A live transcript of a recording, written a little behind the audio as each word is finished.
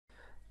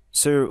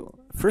So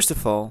first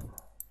of all,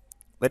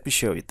 let me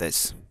show you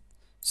this.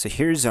 So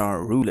here's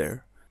our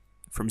ruler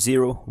from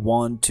 0,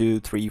 1, 2,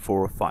 3,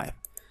 4, 5.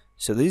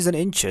 So these are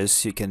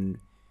inches. You can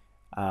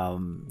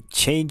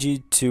change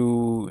it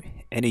to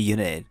any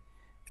unit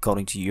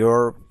according to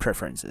your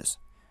preferences.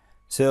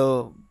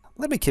 So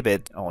let me keep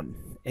it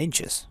on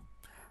inches.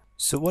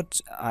 So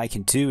what I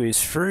can do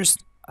is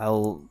first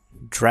I'll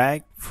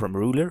drag from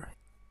ruler.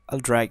 I'll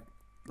drag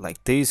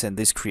like this, and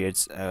this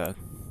creates a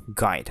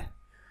guide.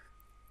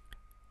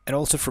 And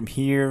also from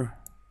here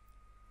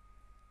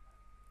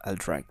I'll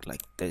drag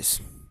like this.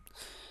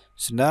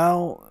 So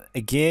now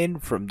again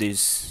from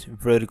this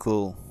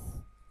vertical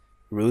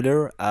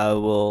ruler I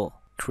will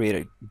create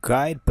a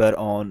guide, but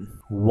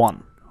on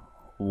 1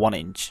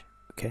 inch.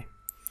 Okay,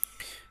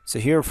 so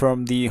here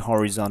from the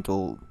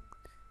horizontal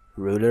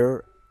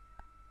ruler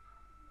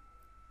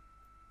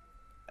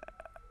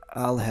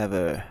I'll have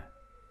a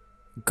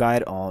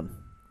guide on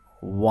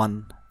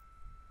 1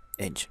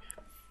 inch.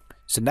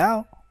 So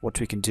now what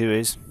we can do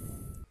is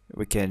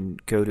we can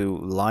go to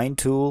line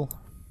tool,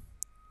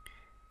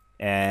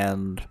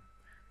 and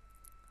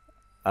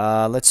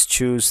let's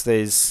choose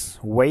this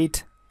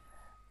weight.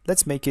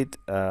 Let's make it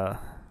a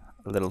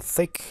little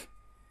thick,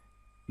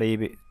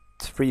 maybe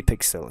 3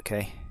 pixel.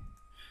 Okay,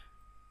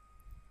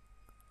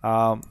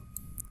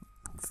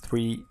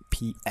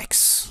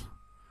 3px,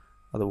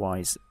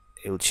 otherwise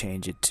it'll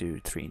change it to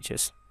 3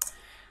 inches.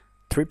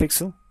 3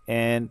 pixel,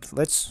 and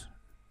let's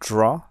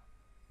draw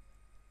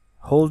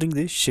holding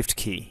the shift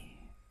key.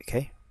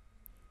 Okay,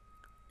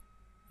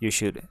 you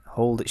should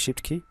hold the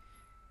shift key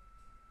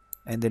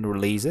and then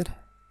release it.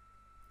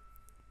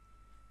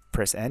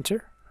 Press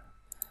enter.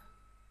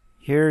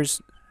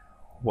 Here's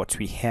what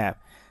we have.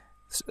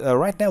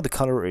 Right now the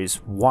color is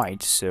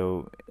white,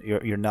 so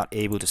you're not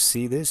able to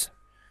see this.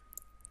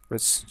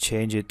 Let's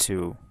change it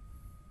to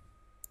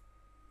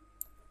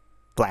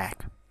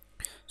black.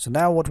 So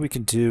now what we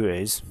can do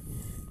is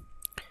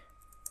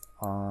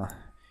you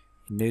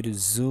need to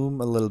zoom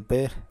a little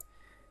bit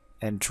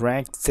and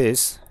drag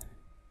this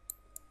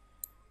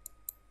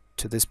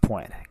to this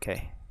point.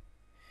 Okay,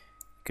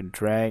 you can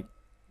drag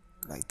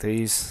like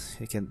this.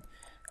 You can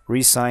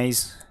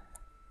resize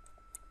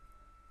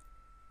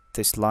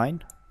this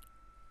line,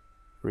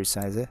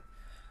 resize it.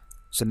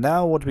 So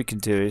now what we can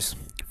do is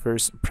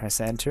first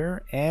press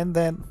enter, and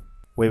then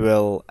we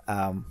will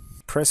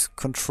press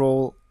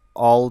Control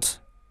Alt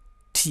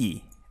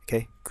T.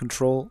 Okay,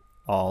 Control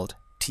Alt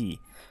T.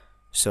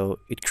 So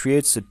it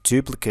creates a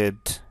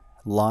duplicate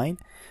line.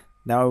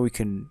 Now we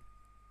can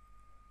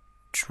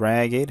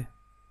drag it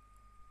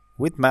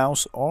with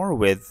mouse or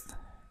with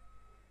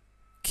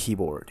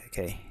keyboard.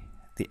 Okay,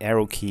 the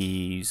arrow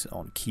keys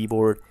on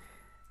keyboard.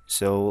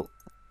 So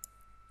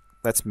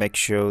let's make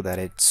sure that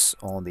it's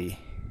on the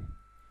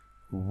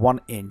 1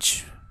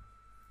 inch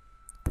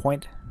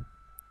point.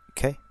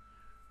 Okay,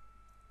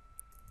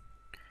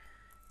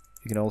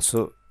 you can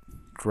also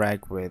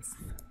drag with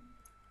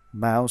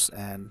mouse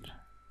and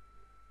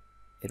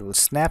it will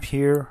snap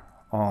here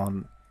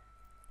on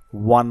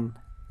 1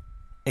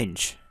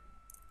 inch.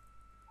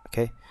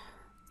 Okay,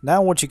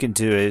 now what you can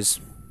do is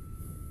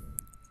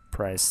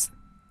press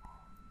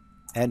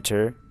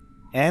enter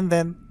and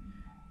then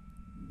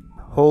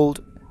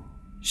hold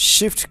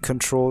shift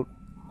control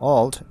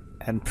alt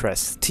and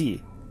press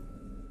T.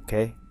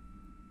 Okay,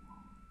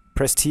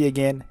 press T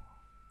again,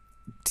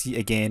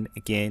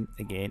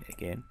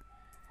 again.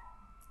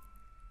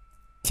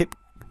 Keep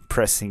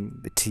pressing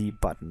the T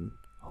button,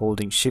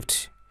 holding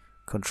shift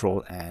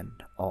control and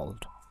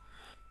alt.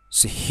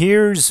 So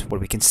here's what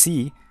we can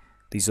see.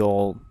 These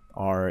all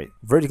are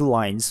vertical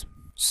lines.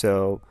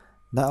 So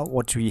now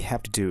what we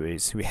have to do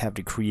is we have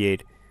to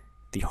create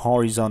the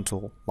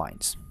horizontal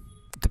lines.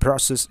 The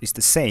process is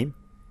the same.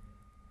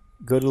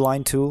 Go to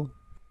line tool,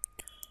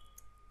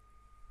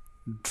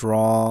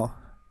 draw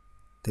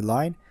the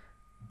line,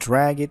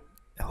 drag it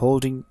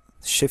holding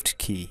shift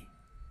key.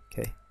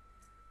 Okay,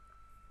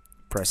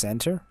 press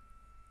enter,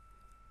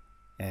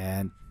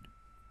 and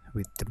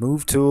with the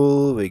move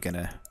tool we're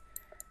gonna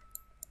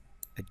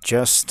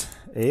adjust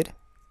it.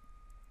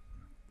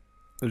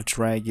 We'll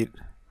drag it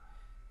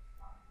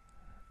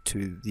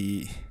to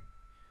the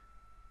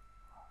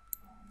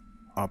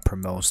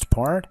uppermost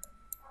part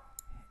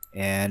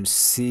and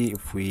see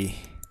if we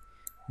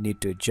need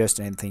to adjust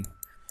anything.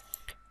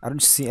 I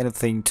don't see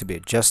anything to be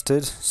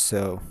adjusted,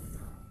 so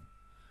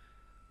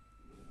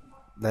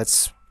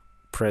let's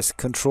press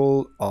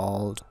Control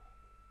Alt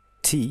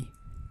T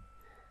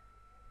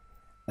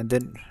and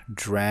then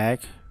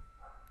drag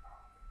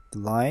the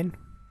line,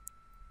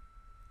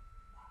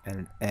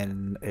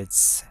 and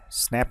it's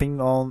snapping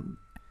on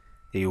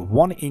a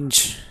 1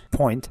 inch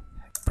point.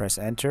 Press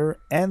enter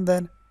and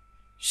then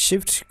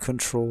shift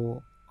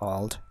Control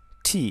Alt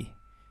T.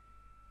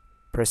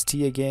 Press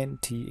T again.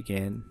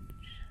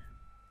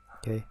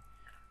 Okay,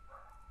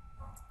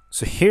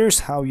 so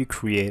here's how you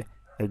create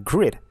a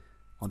grid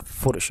on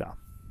Photoshop.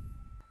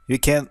 You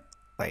can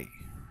like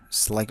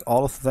select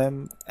all of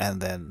them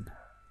and then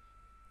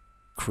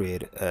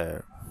create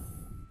a,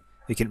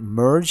 you can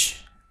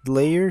merge the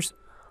layers,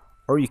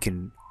 or you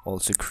can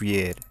also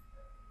create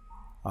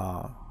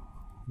a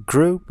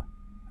group.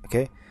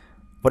 Okay,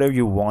 whatever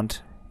you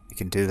want, you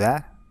can do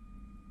that.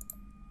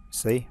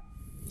 See,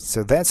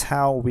 so that's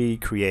how we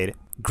create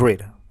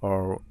grid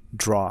or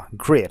draw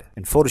grid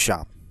in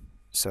Photoshop.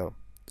 So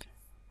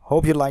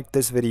hope you liked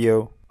this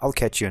video. I'll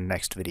catch you in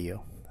next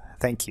video.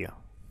 Thank you.